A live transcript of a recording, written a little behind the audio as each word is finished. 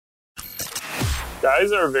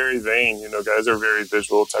guys are very vain, guys are very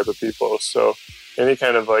visual type of people. So any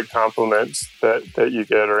kind of like compliments that you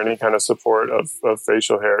get or any kind of support of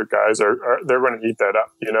facial hair, guys they're going to eat that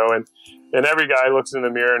up, and every guy looks in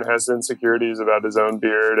the mirror and has insecurities about his own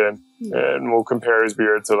beard and will compare his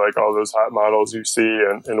beard to like all those hot models you see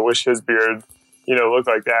and wish his beard, looked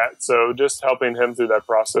like that. So just helping him through that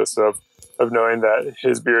process of knowing that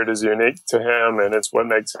his beard is unique to him and it's what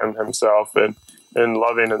makes him himself and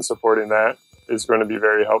loving and supporting that is going to be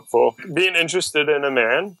very helpful. Being interested in a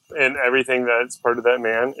man and everything that's part of that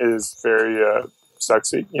man is very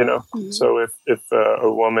sexy, Mm-hmm. So if a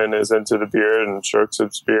woman is into the beard and strokes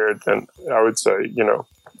its beard, then I would say,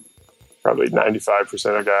 probably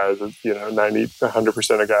 95% of guys,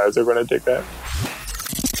 100% of guys are going to dig that.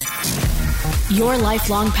 Your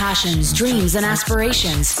lifelong passions, dreams, and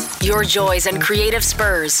aspirations. Your joys and creative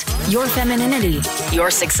spurs. Your femininity. Your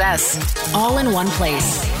success. All in one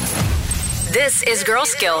place. This is Girl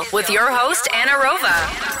Skill with your host, Anna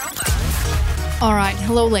Rova. All right.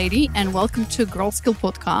 Hello, lady, and welcome to Girl Skill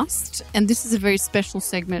Podcast. And this is a very special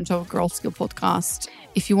segment of Girl Skill Podcast.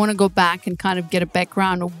 If you want to go back and kind of get a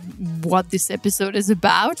background of what this episode is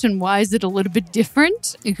about and why is it a little bit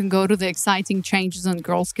different, you can go to the Exciting Changes on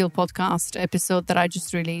Girl Skill Podcast episode that I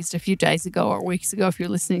just released a few days ago or weeks ago if you're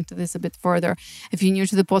listening to this a bit further. If you're new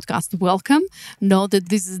to the podcast, welcome. Know that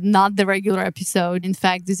this is not the regular episode. In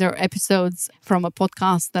fact, these are episodes from a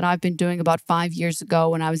podcast that I've been doing about 5 years ago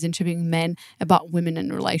when I was interviewing men about women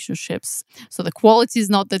and relationships. So the quality is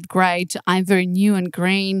not that great. I'm very new and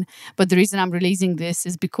green, but the reason I'm releasing this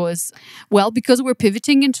is because we're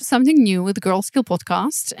pivoting into something new with the Girl Skill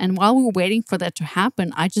Podcast. And while we were waiting for that to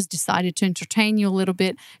happen, I just decided to entertain you a little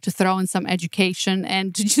bit, to throw in some education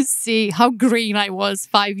and to just see how green I was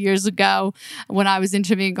 5 years ago when I was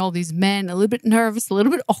interviewing all these men, a little bit nervous, a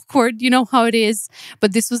little bit awkward, you know how it is.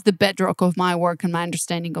 But this was the bedrock of my work and my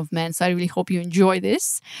understanding of men. So I really hope you enjoy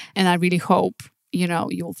this. And I really hope,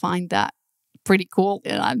 you'll find that pretty cool,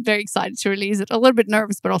 and I'm very excited to release it. A little bit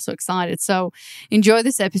nervous, but also excited. So enjoy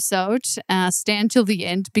this episode. Stay until the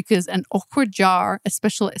end because an awkward jar, a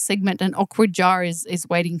special segment, an awkward jar is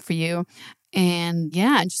waiting for you. And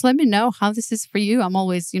just let me know how this is for you. I'm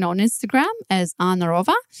always, on Instagram as Anna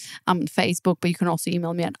Rova. I'm on Facebook, but you can also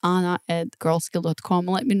email me at anna@girlskill.com.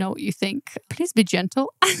 Let me know what you think. Please be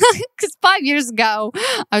gentle because 5 years ago,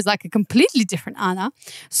 I was like a completely different Anna.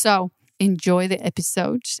 So enjoy the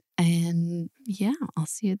episode, and I'll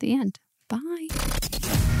see you at the end. Bye.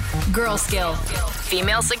 Girl Skill.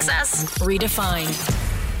 Female success redefined.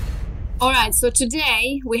 All right, so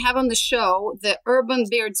today we have on the show the urban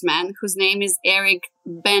beardsman whose name is Eric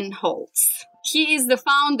Benholtz. He is the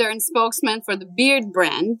founder and spokesman for the Beard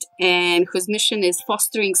brand and whose mission is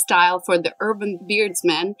fostering style for the urban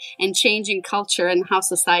beardsman and changing culture and how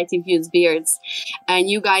society views beards.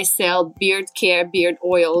 And you guys sell beard care, beard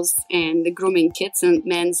oils, and the grooming kits and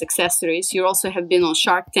men's accessories. You also have been on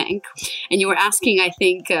Shark Tank, and you were asking, I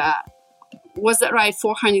think, was that right?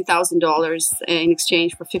 $400,000 in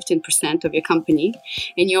exchange for 15% of your company.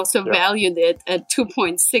 And you also valued it at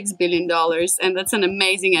 $2.6 billion. And that's an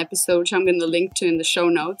amazing episode, which I'm going to link to in the show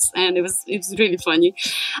notes. And it was really funny.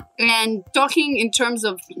 And talking in terms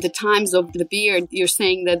of the times of the beard, you're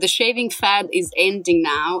saying that the shaving fad is ending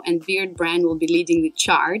now and Beard brand will be leading the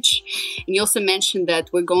charge. And you also mentioned that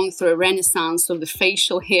we're going through a renaissance of the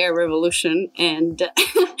facial hair revolution. And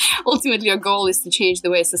ultimately, our goal is to change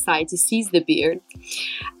the way society sees the beard.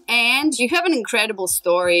 And you have an incredible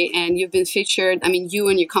story, and you've been featured. I mean, you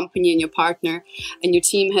and your company and your partner and your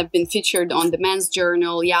team have been featured on the Men's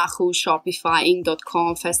Journal, Yahoo, Shopify,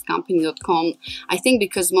 Inc.com, FastCompany.com. I think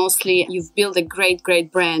because mostly you've built a great,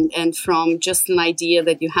 great brand, and from just an idea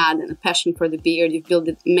that you had and a passion for the beard, you've built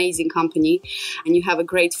an amazing company, and you have a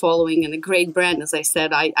great following and a great brand. As I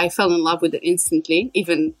said, I fell in love with it instantly,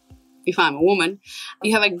 even if I'm a woman.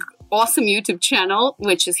 You have an awesome YouTube channel,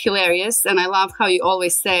 which is hilarious. And I love how you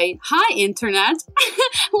always say, hi, internet,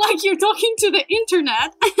 like you're talking to the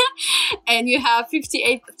internet. And you have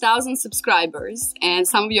 58,000 subscribers. And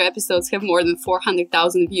some of your episodes have more than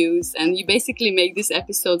 400,000 views. And you basically make these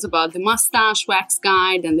episodes about the mustache wax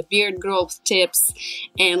guide and the beard growth tips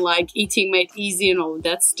and like eating made easy and all of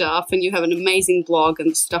that stuff. And you have an amazing blog, and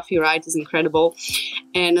the stuff you write is incredible.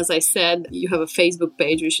 And as I said, you have a Facebook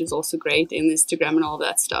page, which is also great, and Instagram and all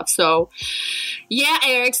that stuff. So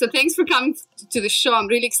Eric, so thanks for coming to the show. I'm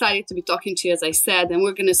really excited to be talking to you, as I said, and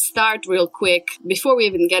we're going to start real quick before we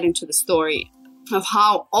even get into the story of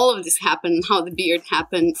how all of this happened, how the beard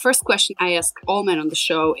happened. First question I ask all men on the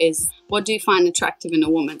show is, what do you find attractive in a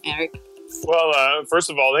woman, Eric? Well, first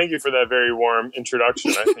of all, thank you for that very warm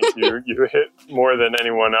introduction. I think you hit more than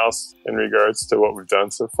anyone else in regards to what we've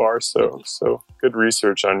done so far. So good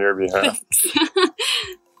research on your behalf.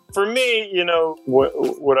 For me,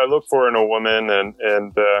 what I look for in a woman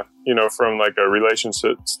and from like a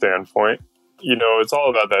relationship standpoint, it's all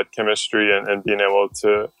about that chemistry and being able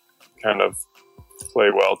to kind of play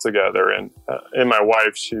well together. And my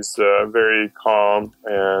wife, she's very calm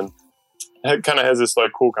and kind of has this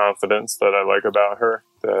like cool confidence that I like about her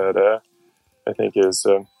that I think is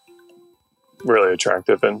really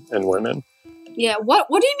attractive in women. Yeah. What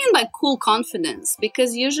do you mean by cool confidence?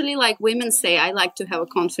 Because usually like women say, I like to have a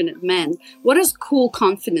confident man. What does cool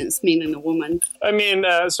confidence mean in a woman? I mean,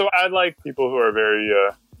 so I like people who are very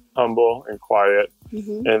humble and quiet.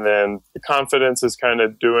 Mm-hmm. And then the confidence is kind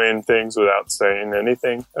of doing things without saying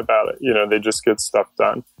anything about it. They just get stuff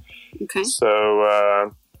done. Okay. So,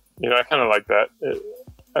 I kind of like that.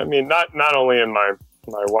 I mean, not only in my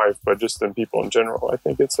wife, but just in people in general. I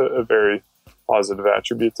think it's a very positive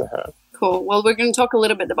attribute to have. Cool. Well, we're going to talk a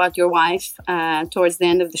little bit about your wife towards the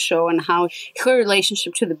end of the show and how her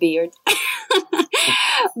relationship to the beard.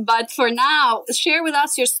 But for now, share with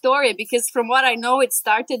us your story, because from what I know, it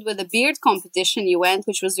started with a beard competition you went,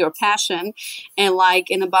 which was your passion. And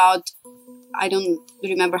like in about, I don't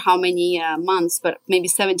remember how many months, but maybe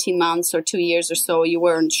 17 months or 2 years or so, you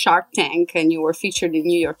were on Shark Tank and you were featured in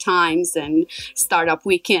New York Times and Startup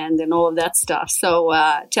Weekend and all of that stuff. So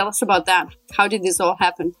tell us about that. How did this all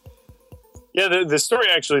happen? Yeah, the story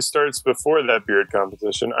actually starts before that beard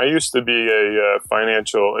competition. I used to be a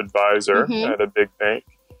financial advisor at a big bank.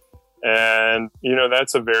 And,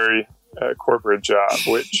 that's a very corporate job,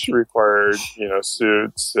 which required,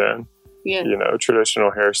 suits and,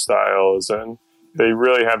 traditional hairstyles. And they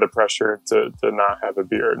really had the pressure to not have a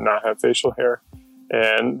beard, not have facial hair.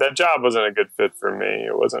 And that job wasn't a good fit for me.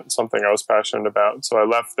 It wasn't something I was passionate about. So I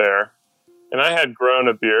left there. And I had grown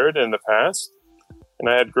a beard in the past. And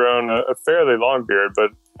I had grown a fairly long beard, but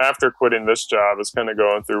after quitting this job, I was kind of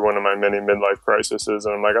going through one of my many midlife crises.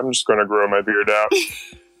 And I'm like, I'm just going to grow my beard out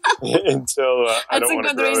until I don't want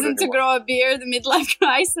to grow it anymore. That's a good reason to grow a beard, the midlife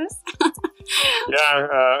crisis.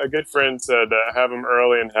 Yeah, a good friend said, have them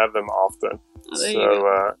early and have them often.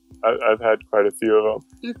 So I've had quite a few of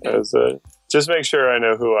them. Okay. Just make sure I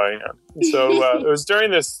know who I am. So it was during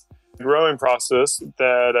this growing process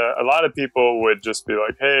that a lot of people would just be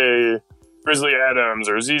like, hey, Grizzly Adams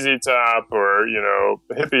or ZZ Top or,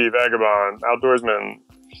 hippie, vagabond, outdoorsman.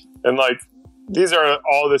 And like, these are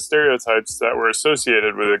all the stereotypes that were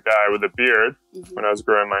associated with a guy with a beard when I was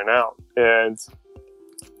growing mine out. And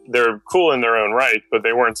they're cool in their own right, but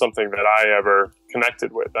they weren't something that I ever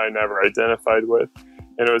connected with. I never identified with.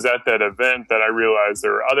 And it was at that event that I realized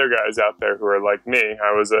there were other guys out there who are like me.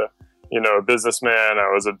 I was a businessman. I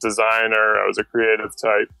was a designer. I was a creative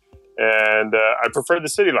type. And I prefer the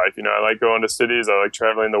city life. I like going to cities. I like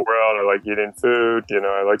traveling the world. I like eating food.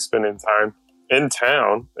 I like spending time in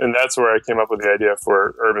town. And that's where I came up with the idea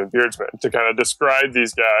for Urban Beardsman, to kind of describe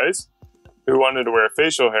these guys who wanted to wear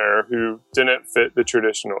facial hair who didn't fit the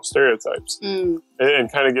traditional stereotypes and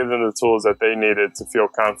kind of give them the tools that they needed to feel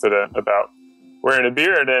confident about wearing a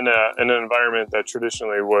beard in an environment that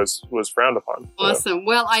traditionally was frowned upon. Awesome.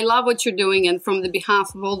 Well, I love what you're doing. And from the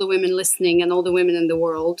behalf of all the women listening and all the women in the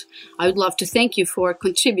world, I would love to thank you for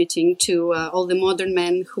contributing to all the modern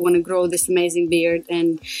men who want to grow this amazing beard.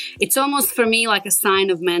 And it's almost for me like a sign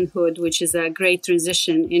of manhood, which is a great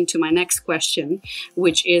transition into my next question,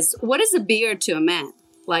 which is, what is a beard to a man?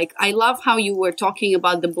 Like, I love how you were talking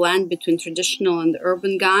about the blend between traditional and the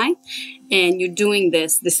urban guy, and you're doing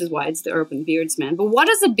this. This is why it's the Urban Beardsman. But what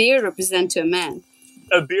does a beard represent to a man?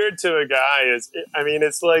 A beard to a guy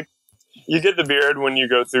it's like you get the beard when you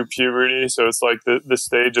go through puberty. So it's like the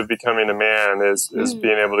stage of becoming a man is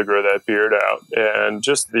being able to grow that beard out. And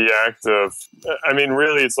just the act of,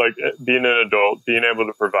 really it's like being an adult, being able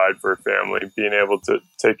to provide for a family, being able to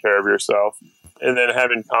take care of yourself. And then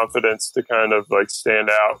having confidence to kind of like stand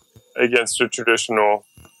out against a traditional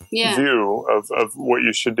view of what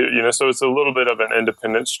you should do. So it's a little bit of an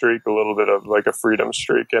independent streak, a little bit of like a freedom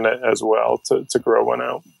streak in it as well to grow one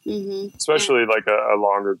out, especially like a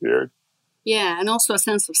longer beard. Yeah, and also a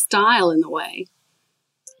sense of style in a way.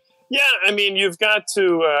 Yeah, you've got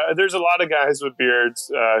to, there's a lot of guys with beards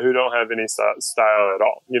who don't have any style at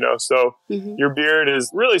all, so your beard is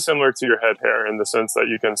really similar to your head hair in the sense that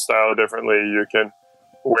you can style it differently, you can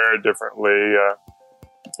wear it differently.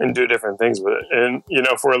 and do different things with it. And,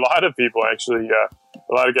 for a lot of people, actually,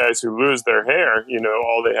 a lot of guys who lose their hair,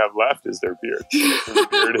 all they have left is their beard. And the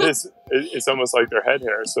beard it's almost like their head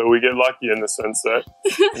hair. So we get lucky in the sense that,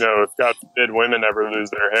 if God forbid women ever lose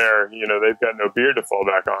their hair, they've got no beard to fall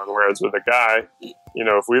back on. Whereas with a guy,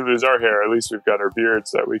 if we lose our hair, at least we've got our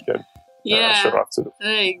beards that we can show off to them.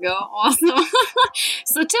 There you go. Awesome.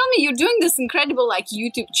 So tell me, you're doing this incredible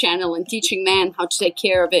YouTube channel and teaching men how to take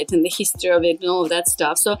care of it and the history of it and all of that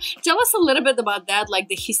stuff. So tell us a little bit about that, like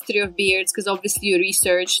the history of beards, because obviously you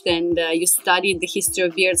researched and you studied the history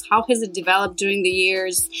of beards. How has it developed during the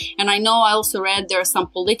years? And I know I also read there are some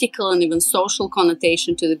political and even social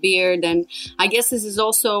connotation to the beard. And I guess this is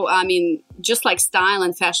also, just like style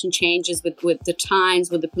and fashion changes with the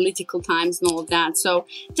times, with the political times and all of that. So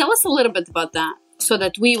tell us a little bit about that so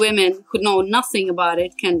that we women who know nothing about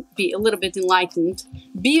it can be a little bit enlightened,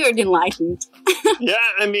 beard enlightened. Yeah,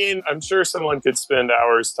 I'm sure someone could spend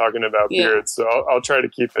hours talking about beards, so I'll try to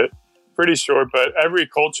keep it pretty short. But every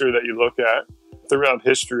culture that you look at throughout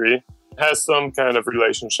history has some kind of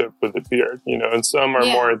relationship with the beard, and some are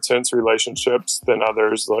more intense relationships than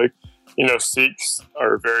others. Like, Sikhs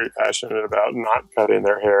are very passionate about not cutting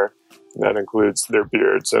their hair. That includes their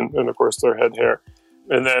beards and of course, their head hair.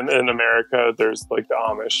 And then in America, there's like the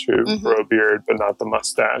Amish who grow a beard, but not the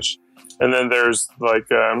mustache. And then there's like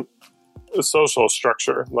a social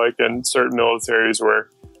structure, like in certain militaries where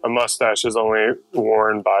a mustache is only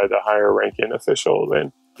worn by the higher ranking official.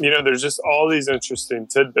 And, there's just all these interesting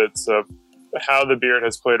tidbits of how the beard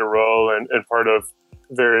has played a role and part of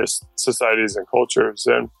various societies and cultures.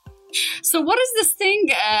 And so what is this thing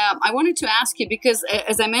I wanted to ask you, because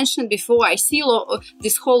as I mentioned before, I see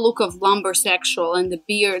this whole look of lumbersexual and the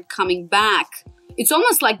beard coming back. It's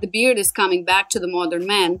almost like the beard is coming back to the modern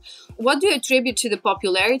man. What do you attribute to the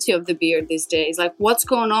popularity of the beard these days? Like, what's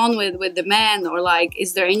going on with the men? Or like,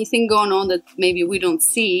 is there anything going on that maybe we don't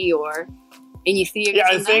see, or any theories? Yeah,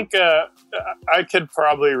 I think I could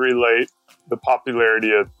probably relate the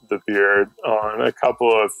popularity of the beard on a couple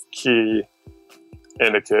of key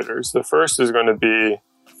indicators. The first is going to be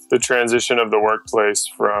the transition of the workplace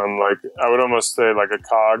from, like, I would almost say like a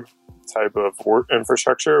cog type of work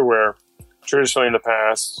infrastructure, where traditionally in the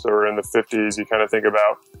past or in the 50s, you kind of think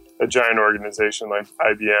about a giant organization like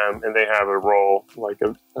IBM and they have a role like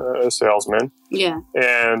a salesman. Yeah.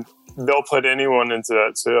 And they'll put anyone into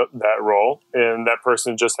that role, and that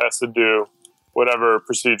person just has to do whatever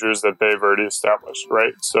procedures that they've already established,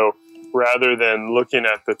 right? So rather than looking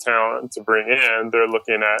at the talent to bring in, they're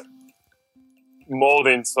looking at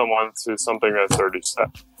molding someone to something that's already set.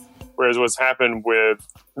 Whereas what's happened with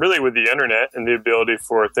the internet and the ability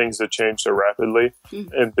for things to change so rapidly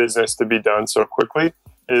and business to be done so quickly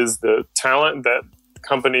is the talent that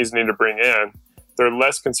companies need to bring in. They're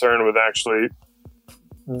less concerned with actually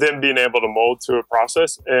them being able to mold to a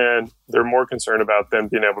process, and they're more concerned about them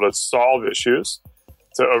being able to solve issues,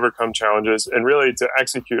 to overcome challenges, and really to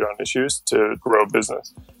execute on issues to grow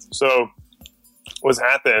business. So what's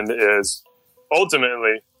happened is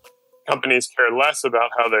ultimately companies care less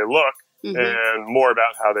about how they look and more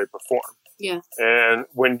about how they perform. Yeah. And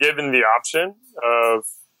when given the option of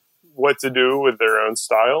what to do with their own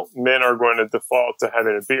style, men are going to default to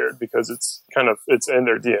having a beard because it's in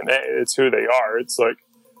their DNA. It's who they are. It's like,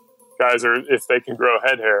 guys if they can grow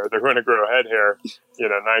head hair, they're going to grow head hair.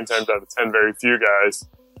 9 times out of 10, very few guys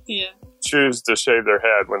choose to shave their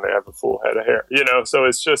head when they have a full head of hair. So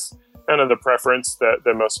it's just kind of the preference that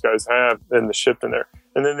most guys have and the shift in there.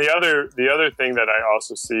 And then the other thing that I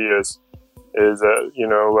also see is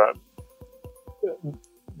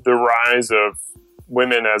the rise of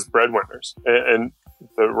women as breadwinners and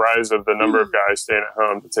the rise of the number of guys staying at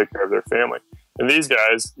home to take care of their family. And these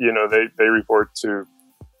guys, they report to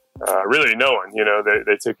really no one.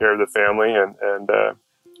 They take care of the family, and a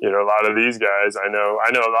lot of these guys, I know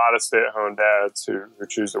a lot of stay-at-home dads who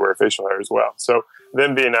choose to wear facial hair as well. So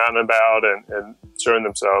them being out and about and showing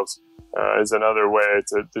themselves is another way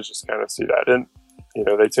to just kind of see that. And,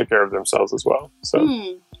 they take care of themselves as well.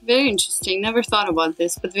 So very interesting. Never thought about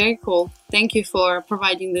this, but very cool. Thank you for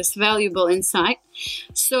providing this valuable insight.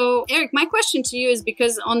 So, Eric, my question to you is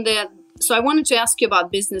because so I wanted to ask you about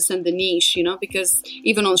business and the niche, because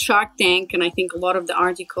even on Shark Tank, and I think a lot of the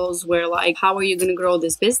articles were like, how are you going to grow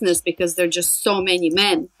this business? Because there are just so many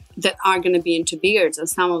men that are going to be into beards, and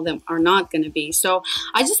some of them are not going to be. So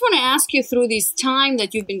I just want to ask you, through this time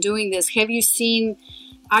that you've been doing this, have you seen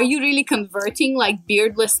are you really converting like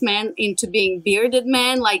beardless men into being bearded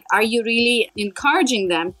men? Like, are you really encouraging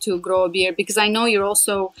them to grow a beard? Because I know you're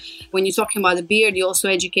also, when you're talking about the beard, you're also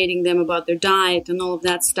educating them about their diet and all of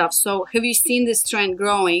that stuff. So have you seen this trend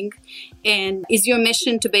growing? And is your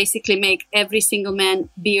mission to basically make every single man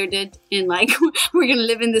bearded and like we're going to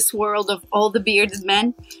live in this world of all the bearded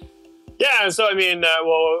men? Yeah, so I mean,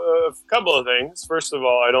 a couple of things. First of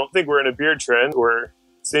all, I don't think we're in a beard trend. We're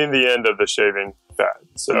seeing the end of the shaving fad.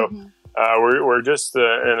 So we're just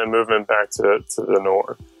in a movement back to the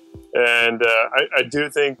norm. And I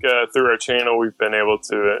do think through our channel, we've been able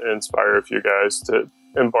to inspire a few guys to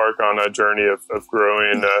embark on a journey of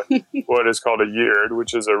growing what is called a yeard,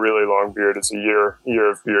 which is a really long beard. It's a year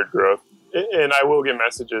of beard growth. And I will get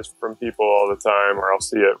messages from people all the time, or I'll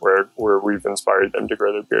see it where we've inspired them to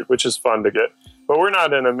grow their beard, which is fun to get. But we're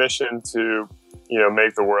not in a mission to,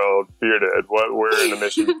 make the world bearded. What we're in a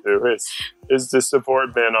mission to do is to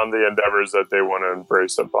support men on the endeavors that they want to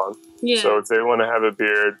embrace upon. Yeah. So if they want to have a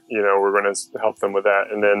beard, we're going to help them with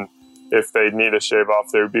that. And then if they need to shave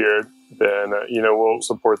off their beard, then, we'll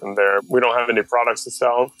support them there. We don't have any products to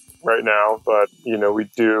sell right now, but, we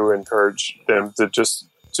do encourage them to just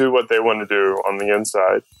do what they want to do on the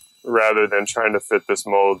inside rather than trying to fit this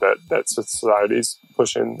mold that society's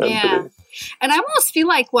pushing them to be. And I almost feel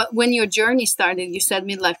like when your journey started, you said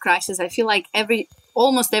midlife crisis, I feel like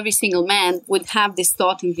almost every single man would have this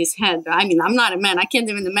thought in his head. I mean, I'm not a man. I can't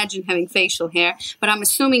even imagine having facial hair, but I'm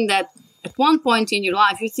assuming that at one point in your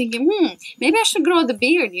life, you're thinking, maybe I should grow the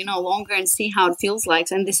beard, longer and see how it feels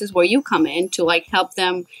like. And this is where you come in to like help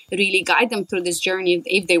them, really guide them through this journey.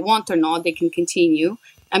 If they want or not, they can continue.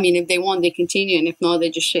 I mean, if they want, they continue. And if not, they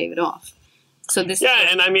just shave it off. So this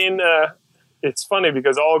and I mean, it's funny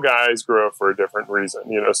because all guys grow for a different reason.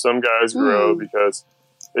 Some guys grow because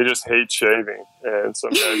they just hate shaving, and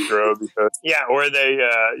some guys grow because, or they,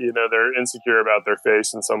 they're insecure about their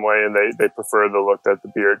face in some way, and they prefer the look that the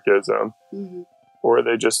beard gives them. Mm-hmm. Or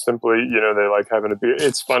they just simply, they like having a beard.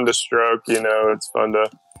 It's fun to stroke, it's fun to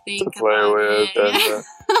play with.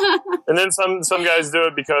 And then some guys do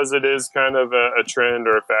it because it is kind of a trend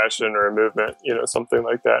or a fashion or a movement, something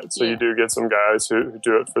like that. So you do get some guys who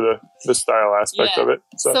do it for the style aspect of it.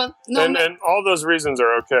 So and all those reasons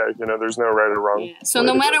are okay. There's no right or wrong. Yeah. So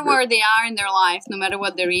no matter where they are in their life, no matter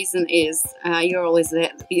what the reason is, you're always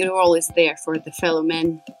there. You're always there for the fellow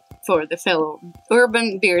men, for the fellow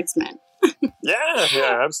urban beardsmen.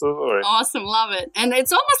 Yeah, absolutely. Awesome, love it. And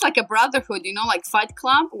it's almost like a brotherhood, like Fight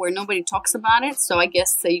Club, where nobody talks about it. So I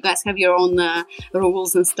guess you guys have your own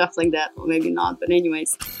rules and stuff like that. Or maybe not, but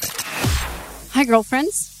anyways. Hi,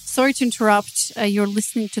 girlfriends. Sorry to interrupt. You're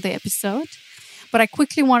listening to the episode. But I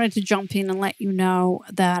quickly wanted to jump in and let you know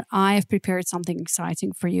that I have prepared something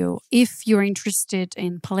exciting for you. If you're interested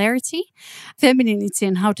in polarity, femininity,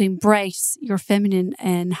 and how to embrace your feminine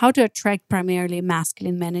and how to attract primarily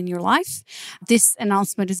masculine men in your life, this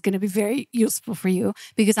announcement is going to be very useful for you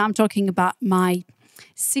because I'm talking about my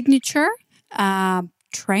signature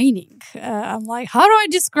training. I'm like, how do I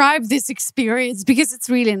describe this experience? Because it's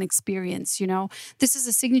really an experience, This is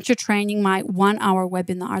a signature training, my 1-hour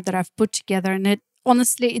webinar that I've put together. And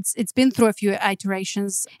honestly, it's been through a few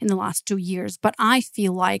iterations in the last 2 years, but I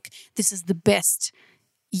feel like this is the best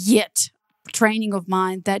yet training of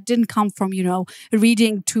mine that didn't come from,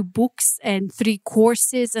 reading 2 books and 3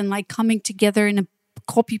 courses and like coming together in a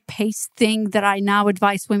copy-paste thing that I now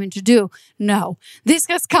advise women to do. No, this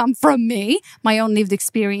has come from me, my own lived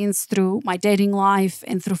experience through my dating life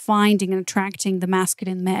and through finding and attracting the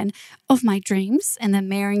masculine men of my dreams and then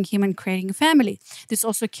marrying him and creating a family. This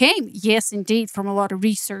also came, yes, indeed, from a lot of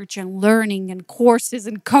research and learning and courses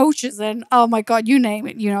and coaches and oh my God, you name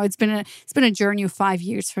it. It's been a journey of 5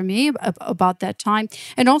 years for me about that time.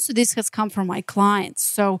 And also this has come from my clients.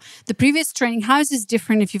 So the previous training, how is this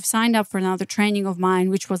different if you've signed up for another training of mine,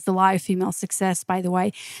 which was the Live Female Success, by the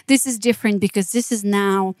way? This is different because this is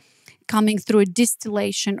now coming through a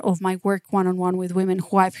distillation of my work one-on-one with women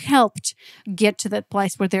who I've helped get to that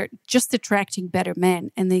place where they're just attracting better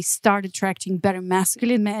men and they start attracting better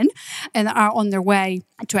masculine men and are on their way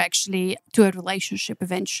to a relationship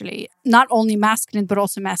eventually. Not only masculine, but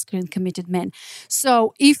also masculine committed men.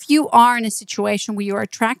 So if you are in a situation where you're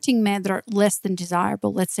attracting men that are less than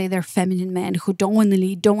desirable, let's say they're feminine men who don't want to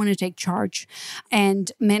lead, don't want to take charge,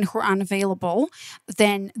 and men who are unavailable,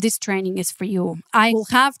 then this training is for you. I will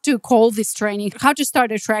have to call this training How to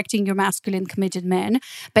Start Attracting Your Masculine Committed Men,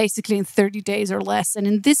 basically in 30 days or less. And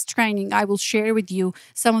in this training, I will share with you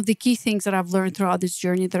some of the key things that I've learned throughout this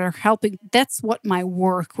journey that are helping. That's what my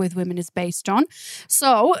work with women is based on.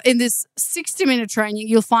 So in this 60-minute training,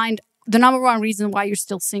 you'll find The number one reason why you're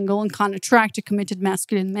still single and can't attract a committed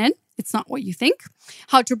masculine man. It's not what you think.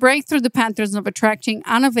 How to break through the patterns of attracting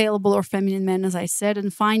unavailable or feminine men, as I said,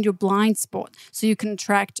 and find your blind spot so you can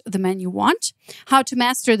attract the men you want. How to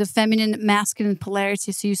master the feminine-masculine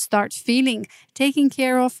polarity so you start feeling taken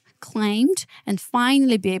care of, claimed, and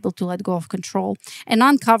finally be able to let go of control and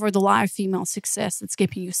uncover the lie of female success that's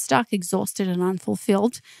keeping you stuck, exhausted, and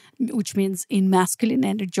unfulfilled, which means in masculine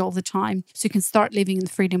energy all the time. So you can start living in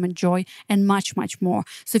freedom and joy and much, much more.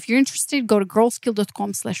 So if you're interested, go to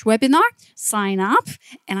girlskill.com/webinar, sign up,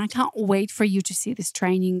 and I can't wait for you to see this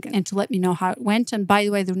training and to let me know how it went. And by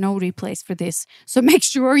the way, there are no replays for this. So make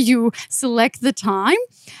sure you select the time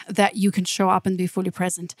that you can show up and be fully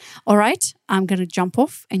present. All right, I'm going to jump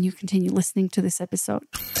off and you continue listening to this episode.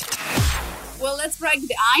 Well, let's break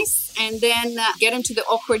the ice and then get into the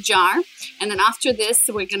awkward jar. And then after this,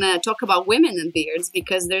 we're going to talk about women and beards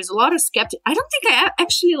because there's a lot of skeptics. I don't think I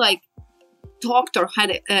actually talked or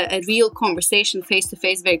had a real conversation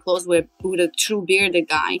face-to-face very close with a true bearded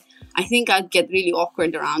guy. I think I'd get really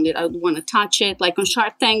awkward around it. I would want to touch it. Like on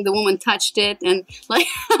Shark Tank, the woman touched it. And like,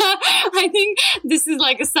 I think this is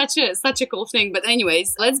like such a cool thing. But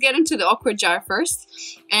anyways, let's get into the awkward jar first.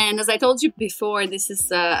 And as I told you before, this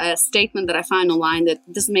is a statement that I found online that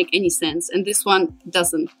doesn't make any sense. And this one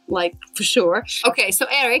doesn't, like, for sure. Okay, so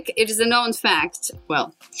Eric, it is a known fact.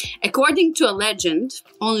 Well, according to a legend,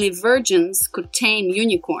 only virgins could tame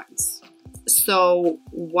unicorns. So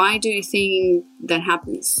why do you think that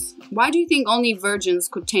happens? Why do you think only virgins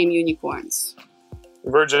could tame unicorns?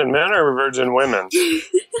 Virgin men or virgin women?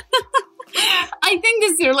 I think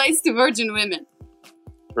this relates to virgin women.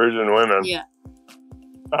 Virgin women? Yeah.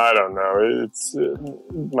 I don't know. It's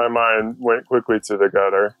my mind went quickly to the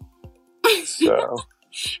gutter. So.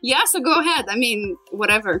 Yeah, so go ahead. I mean,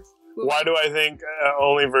 whatever. Why do I think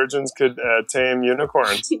only virgins could tame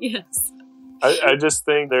unicorns? Yes. I just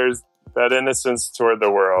think there's that innocence toward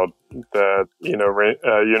the world that,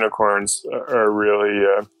 unicorns are really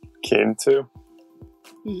keen to.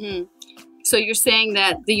 Mm-hmm. So you're saying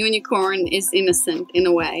that the unicorn is innocent in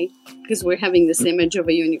a way because we're having this image of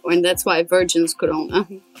a unicorn. That's why virgins could own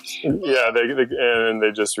them. Yeah,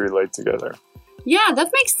 they just relate together. Yeah,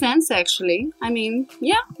 that makes sense, actually. I mean,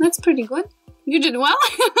 yeah, that's pretty good. You did well.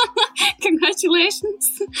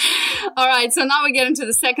 Congratulations. All right, so now we get into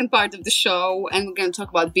the second part of the show, and we're going to talk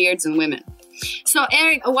about beards and women. So,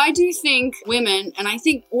 Eric, why do you think women, and I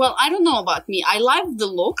think, well, I don't know about me. I like the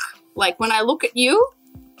look. Like, when I look at you,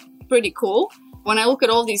 pretty cool. When I look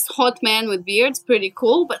at all these hot men with beards, pretty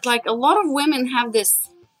cool. But, like, a lot of women have this,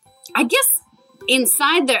 I guess,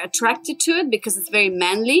 inside they're attracted to it because it's very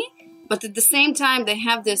manly. But at the same time, they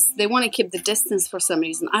have this, they want to keep the distance for some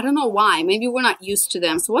reason. I don't know why. Maybe we're not used to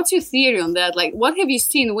them. So what's your theory on that? Like, what have you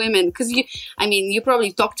seen women? Because you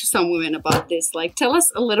probably talked to some women about this. Like, tell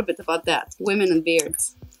us a little bit about that. Women and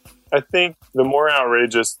beards. I think the more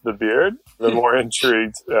outrageous the beard, the more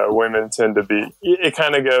intrigued women tend to be. It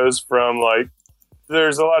kind of goes from like,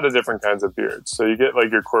 there's a lot of different kinds of beards. So you get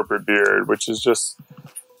like your corporate beard, which is just,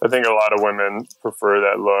 I think a lot of women prefer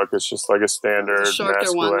that look. It's just like a standard shorter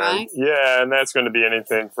masculine one, right? Yeah, and that's going to be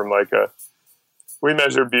anything from like we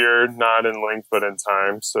measure beard not in length but in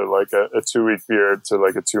time. So like a 2-week beard to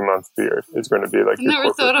like a 2-month beard is going to be like your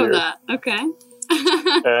corporate beard. Never thought of that. Okay.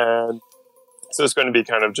 And so it's going to be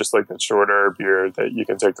kind of just like the shorter beard that you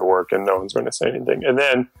can take to work and no one's going to say anything. And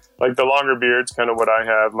then like the longer beard's kind of what I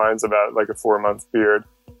have. Mine's about like a 4-month beard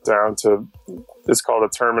down to, it's called a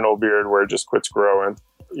terminal beard where it just quits growing.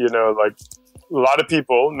 Like a lot of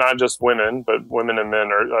people, not just women, but women and men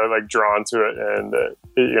are like drawn to it. And,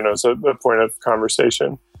 so the point of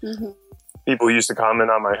conversation, people used to comment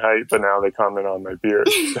on my height, but now they comment on my beard.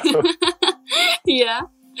 So. Yeah.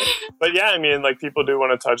 But yeah, I mean, like people do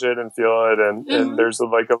want to touch it and feel it. And there's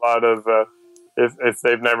like a lot of, if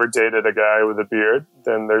they've never dated a guy with a beard,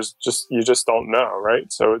 then you just don't know. Right.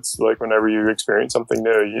 So it's like whenever you experience something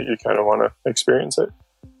new, you kind of want to experience it.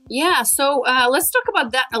 Yeah, so let's talk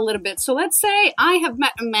about that a little bit. So let's say I have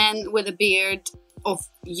met a man with a beard of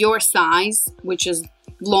your size, which is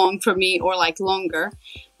long for me or like longer.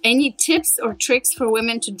 Any tips or tricks for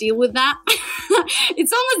women to deal with that?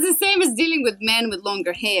 It's almost the same as dealing with men with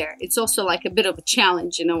longer hair. It's also like a bit of a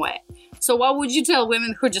challenge in a way. So what would you tell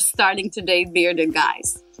women who are just starting to date bearded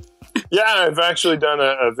guys? Yeah, I've actually done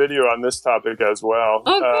a video on this topic as well.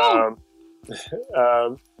 Oh,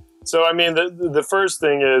 cool. So, I mean, the first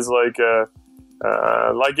thing is like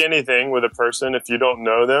anything with a person, if you don't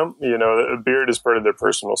know them, a beard is part of their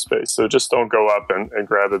personal space. So just don't go up and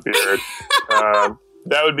grab a beard.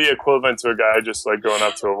 That would be equivalent to a guy just like going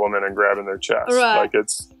up to a woman and grabbing their chest. Right. Like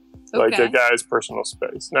it's like a guy's personal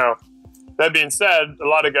space. Now, that being said, a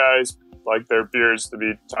lot of guys like their beards to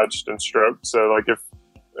be touched and stroked. So like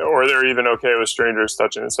or they're even okay with strangers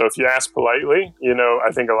touching it. So if you ask politely,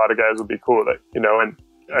 I think a lot of guys will be cool with it, and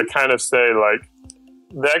I kind of say like,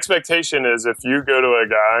 the expectation is if you go to a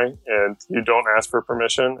guy and you don't ask for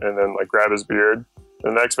permission and then like grab his beard,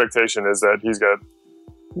 then the expectation is that he's got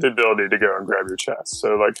the ability to go and grab your chest.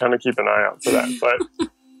 So like kind of keep an eye out for that. But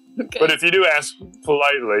okay. But if you do ask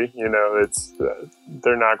politely, it's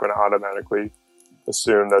they're not going to automatically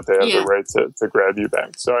assume that they have the right to grab you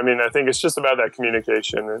back. So I mean, I think it's just about that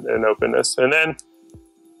communication and openness. And then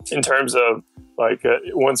in terms of like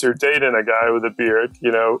once you're dating a guy with a beard,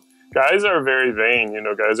 guys are very vain,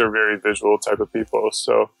 guys are very visual type of people.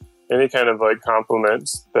 So any kind of like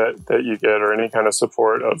compliments that you get or any kind of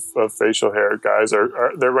support of facial hair, guys they're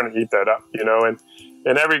going to eat that up,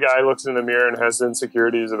 and every guy looks in the mirror and has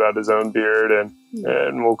insecurities about his own beard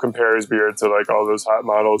and will compare his beard to like all those hot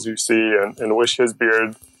models you see and wish his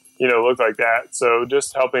beard, looked like that. So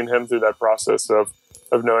just helping him through that process of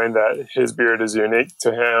knowing that his beard is unique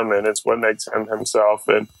to him and it's what makes him himself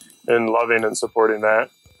and loving and supporting that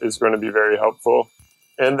is going to be very helpful.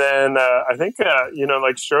 And then I think,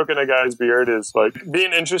 like stroking a guy's beard is like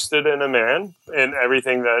being interested in a man, and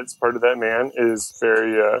everything that's part of that man is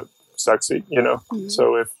very sexy, Mm-hmm.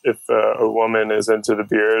 So if a woman is into the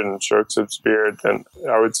beard and strokes its beard, then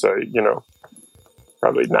I would say,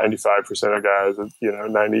 probably 95% of guys,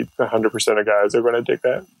 100% of guys are going to dig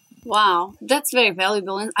that. Wow, that's very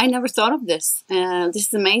valuable. And I never thought of this. This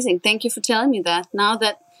is amazing. Thank you for telling me that. Now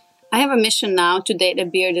that I have a mission now to date a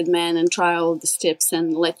bearded man and try all these tips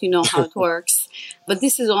and let you know how it works. But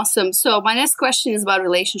this is awesome. So my next question is about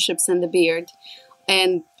relationships and the beard.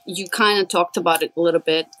 And you kind of talked about it a little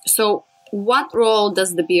bit. So what role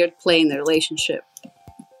does the beard play in the relationship?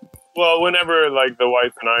 Well, whenever like the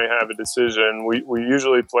wife and I have a decision, we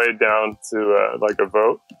usually play it down to like a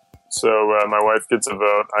vote. So my wife gets a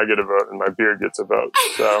vote, I get a vote, and my beard gets a vote.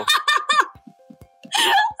 So.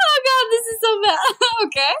 Oh God, this is so bad.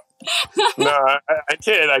 Okay. No, I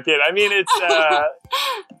kid. I mean, it's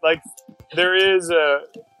like there is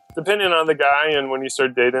depending on the guy and when you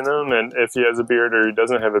start dating him and if he has a beard or he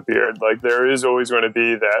doesn't have a beard, like there is always going to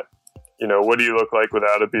be that, what do you look like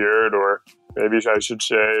without a beard, or maybe I should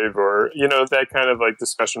shave, or, that kind of like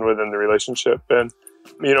discussion within the relationship. And,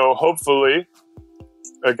 hopefully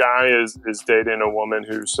a guy is dating a woman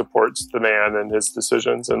who supports the man and his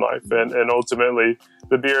decisions in life. And ultimately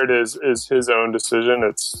the beard is his own decision.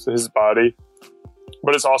 It's his body,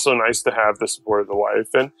 but it's also nice to have the support of the wife.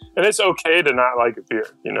 And it's okay to not like a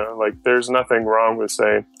beard, like there's nothing wrong with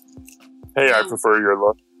saying, hey, I prefer your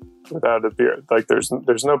look without a beard. Like there's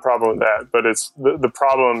no problem with that. But it's the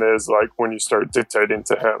problem is like when you start dictating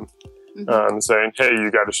to him, saying, hey,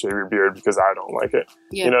 you got to shave your beard because I don't like it.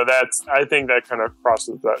 Yeah. I think that kind of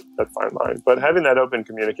crosses that fine line. But having that open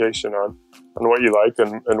communication on what you like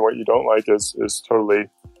and what you don't like is totally,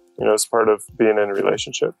 it's part of being in a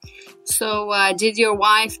relationship. So did your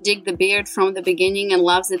wife dig the beard from the beginning and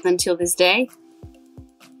loves it until this day?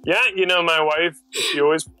 Yeah, my wife, she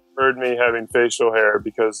always preferred me having facial hair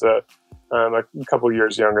because I'm a couple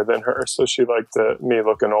years younger than her. So she liked me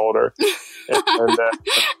looking older.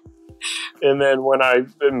 And then when I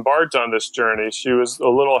embarked on this journey, she was a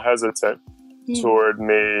little hesitant toward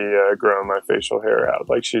me growing my facial hair out.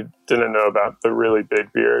 Like she didn't know about the really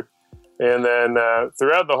big beard. And then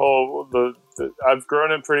throughout the whole, I've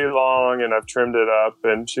grown it pretty long and I've trimmed it up.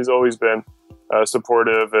 And she's always been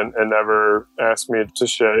supportive and never asked me to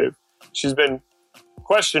shave. She's been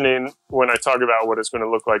questioning when I talk about what it's going to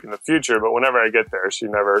look like in the future. But whenever I get there, she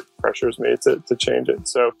never pressures me to change it.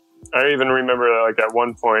 So I even remember like at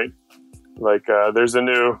one point, like there's a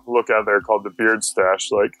new look out there called the beard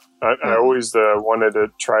stash. Like I always wanted to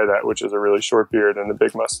try that, which is a really short beard and a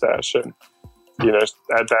big mustache. And,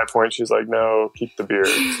 at that point she's like, no, keep the beard.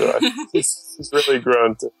 So she's really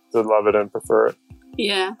grown to love it and prefer it.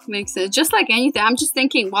 Yeah, makes sense. Just like anything, I'm just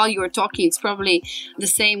thinking while you were talking, it's probably the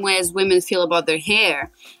same way as women feel about their hair.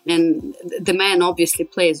 And the man obviously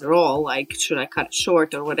plays a role, like, should I cut it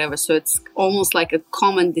short or whatever? So it's almost like a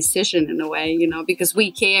common decision in a way, because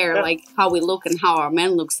we care like how we look and how our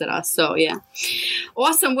man looks at us. So, yeah.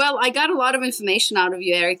 Awesome. Well, I got a lot of information out of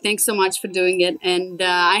you, Eric. Thanks so much for doing it. And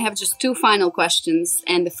I have just two final questions.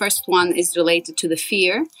 And the first one is related to the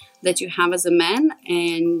fear that you have as a man,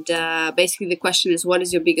 and basically the question is, what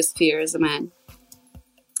is your biggest fear as a man?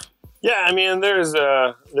 Yeah, I mean, there's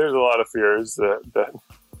a lot of fears that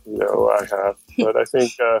I have, but I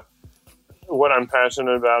think what I'm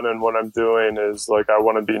passionate about and what I'm doing is like I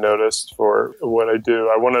want to be noticed for what I do.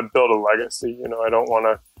 I want to build a legacy. I don't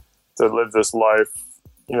want to live this life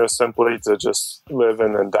simply to just live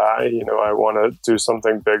and then die. I want to do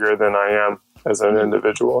something bigger than I am as an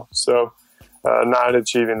individual. So not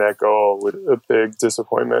achieving that goal would a big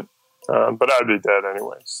disappointment. But I'd be dead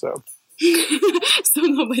anyway. So. So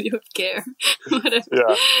nobody would care.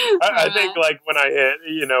 Yeah, I think like when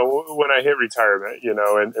I hit retirement,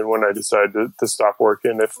 and when I decide to stop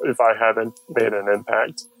working, if I haven't made an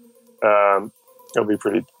impact, I'll be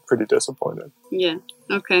pretty disappointed. Yeah.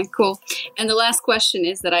 Okay, cool. And the last question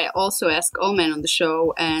is that I also ask all men on the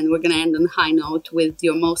show, and we're going to end on a high note with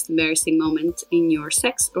your most embarrassing moment in your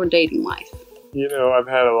sex or dating life. I've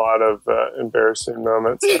had a lot of embarrassing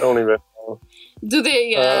moments. I don't even know. Do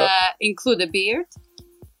they include a beard?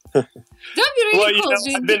 That'd be really cool.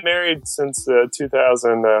 I've been married since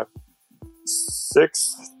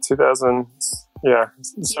 2006, 2000. Yeah.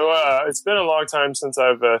 So it's been a long time since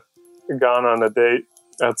I've gone on a date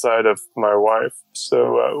outside of my wife.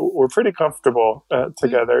 So we're pretty comfortable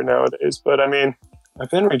together nowadays. But I mean, I've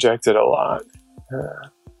been rejected a lot.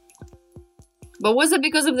 But was it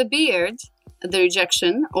because of the beard, the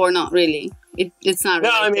rejection, or not really? It's not. No,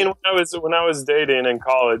 related. I mean when I was dating in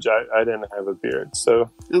college, I didn't have a beard.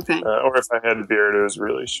 So okay, or if I had a beard, it was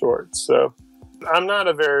really short. So I'm not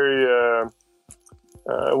a very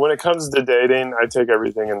when it comes to dating, I take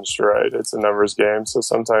everything in stride. It's a numbers game. So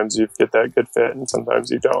sometimes you get that good fit, and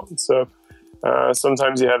sometimes you don't. So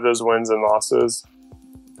sometimes you have those wins and losses.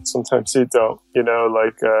 Sometimes you don't.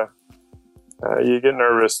 You get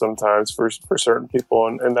nervous sometimes for certain people,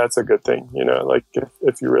 and that's a good thing. Like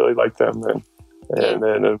if you really like them, then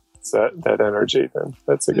it's that energy, then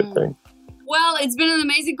that's a good thing. Well, it's been an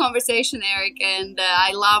amazing conversation, Eric, and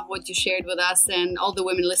I love what you shared with us, and all the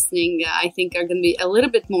women listening, I think, are going to be a little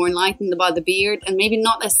bit more enlightened about the beard, and maybe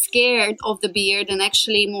not as scared of the beard, and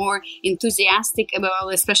actually more enthusiastic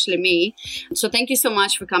about, especially me. So thank you so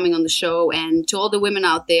much for coming on the show, and to all the women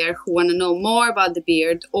out there who want to know more about the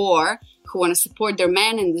beard, or who want to support their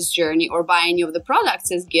man in this journey, or buy any of the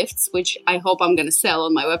products as gifts, which I hope I'm going to sell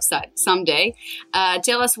on my website someday.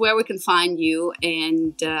 Tell us where we can find you,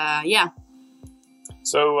 and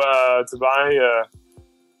So to buy,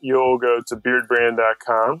 you'll go to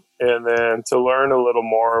beardbrand.com, and then to learn a little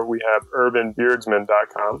more, we have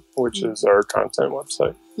urbanbeardsman.com, which is our content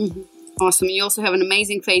website. Mm-hmm. Awesome. You also have an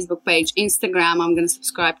amazing Facebook page, Instagram. I'm going to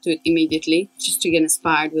subscribe to it immediately just to get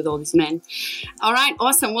inspired with all these men. All right.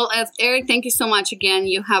 Awesome. Well, Eric, thank you so much again.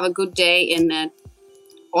 You have a good day in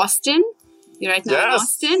Austin. You're right now in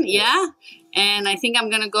Austin. Yeah. And I think I'm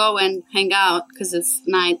going to go and hang out because it's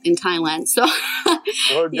night in Thailand. So,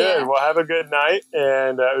 well, good. Yeah. Well, have a good night.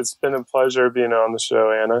 And it's been a pleasure being on the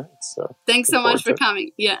show, Anna. Thanks so much for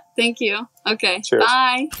coming. Yeah. Thank you. Okay. Cheers.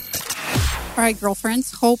 Bye. All right,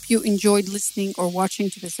 girlfriends, hope you enjoyed listening or watching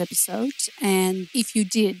to this episode. And if you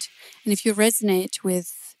did, and if you resonate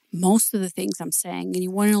with most of the things I'm saying, and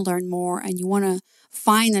you want to learn more, and you want to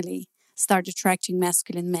finally start attracting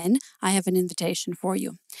masculine men, I have an invitation for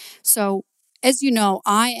you. So, as you know,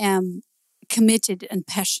 I am committed and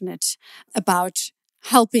passionate about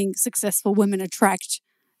helping successful women attract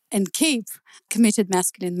and keep committed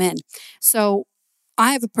masculine men. So,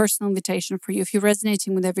 I have a personal invitation for you. If you're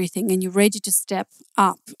resonating with everything and you're ready to step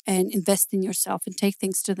up and invest in yourself and take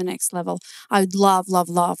things to the next level, I would love, love,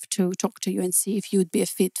 love to talk to you and see if you would be a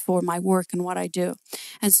fit for my work and what I do.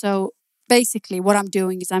 And so basically what I'm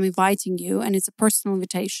doing is I'm inviting you, and it's a personal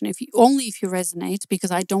invitation if you resonate, because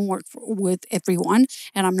I don't work with everyone,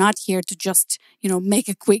 and I'm not here to just, make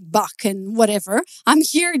a quick buck and whatever. I'm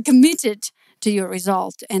here committed to your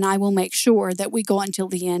result, and I will make sure that we go until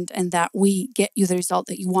the end and that we get you the result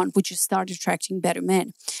that you want, which is start attracting better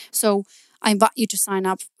men. So I invite you to sign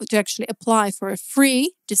up to actually apply for a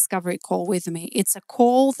free discovery call with me. It's a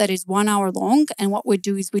call that is 1 hour long, and what we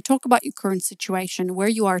do is we talk about your current situation, where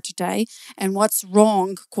you are today, and what's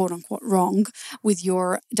wrong, quote unquote wrong, with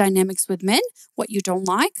your dynamics with men, what you don't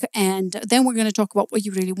like, and then we're going to talk about what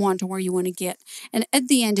you really want and where you want to get. And at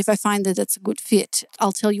the end, if I find that that's a good fit,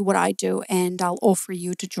 I'll tell you what I do, and I'll offer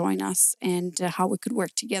you to join us and how we could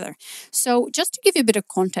work together. So just to give you a bit of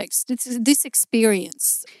context, this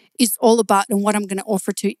experience is all about, and what I'm going to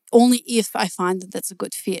offer to you, only if I find that that's a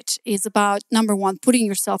good fit, is about, number one, putting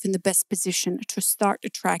yourself in the best position to start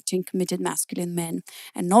attracting committed masculine men.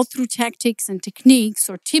 And not through tactics and techniques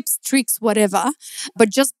or tips, tricks, whatever,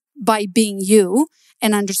 but just by being you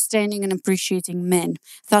and understanding and appreciating men,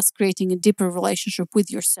 thus creating a deeper relationship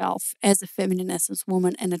with yourself as a feminine essence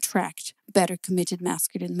woman and attract better committed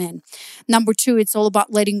masculine men. Number 2, it's all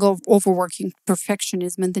about letting go of overworking,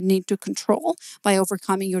 perfectionism, and the need to control by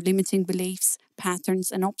overcoming your limiting beliefs,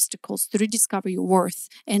 patterns, and obstacles to rediscover your worth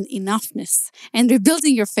and enoughness, and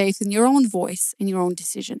rebuilding your faith in your own voice, in your own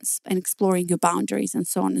decisions, and exploring your boundaries, and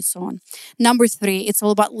so on and so on. Number 3, it's all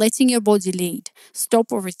about letting your body lead. Stop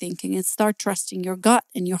overthinking and start trusting your gut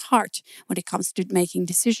and your heart when it comes to making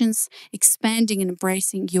decisions, expanding and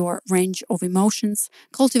embracing your range of emotions,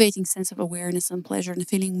 cultivating sense of awareness and pleasure, and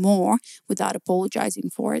feeling more without apologizing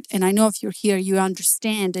for it. And I know if you're here, you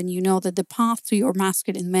understand and you know that the path to your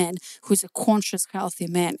masculine man, who's a conscious, healthy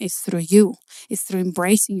man, is through you. It's through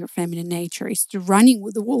embracing your feminine nature. It's through running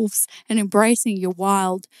with the wolves and embracing your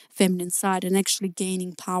wild feminine side and actually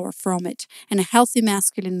gaining power from it. And a healthy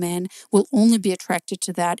masculine man will only be attracted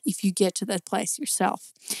to that if you get to that place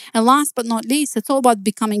yourself. And last but not least, it's all about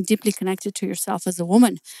becoming deeply connected to yourself as a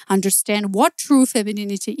woman. Understand what true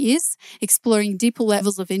femininity is, exploring deeper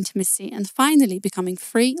levels of intimacy, and finally becoming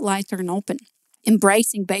free, lighter, and open.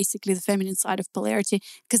 Embracing basically the feminine side of polarity,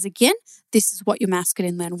 because again, this is what your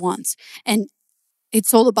masculine man wants. And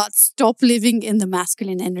it's all about stop living in the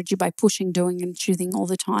masculine energy by pushing, doing, and choosing all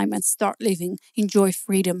the time, and start living, enjoy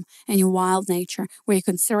freedom and your wild nature, where you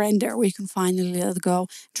can surrender, where you can finally let it go.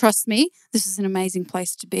 Trust me, this is an amazing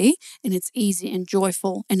place to be, and it's easy and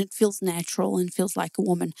joyful, and it feels natural and feels like a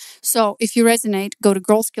woman. So if you resonate, go to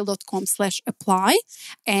girlskill.com/apply,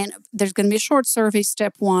 and there's going to be a short survey.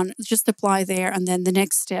 Step 1, just apply there, and then the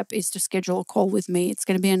next step is to schedule a call with me. It's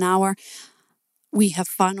going to be an hour. We have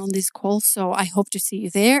fun on this call, so I hope to see you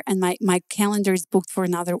there. And my calendar is booked for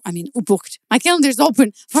my calendar is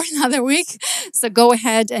open for another week. So go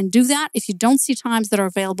ahead and do that. If you don't see times that are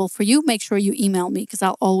available for you, make sure you email me, because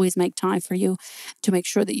I'll always make time for you to make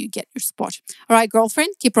sure that you get your spot. All right,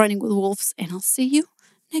 girlfriend, keep running with wolves, and I'll see you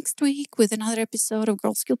next week with another episode of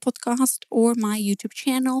Girl Skill Podcast or my YouTube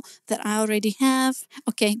channel that I already have.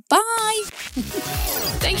 Okay, bye.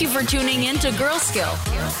 Thank you for tuning in to Girl Skill.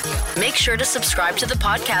 Make sure to subscribe to the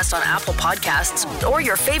podcast on Apple Podcasts or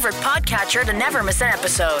your favorite podcatcher to never miss an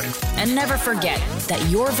episode. And never forget that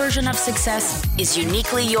your version of success is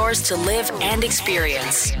uniquely yours to live and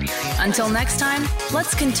experience. Until next time,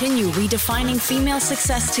 let's continue redefining female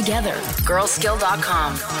success together.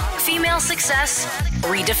 Girlskill.com. Female success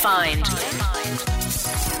redefined.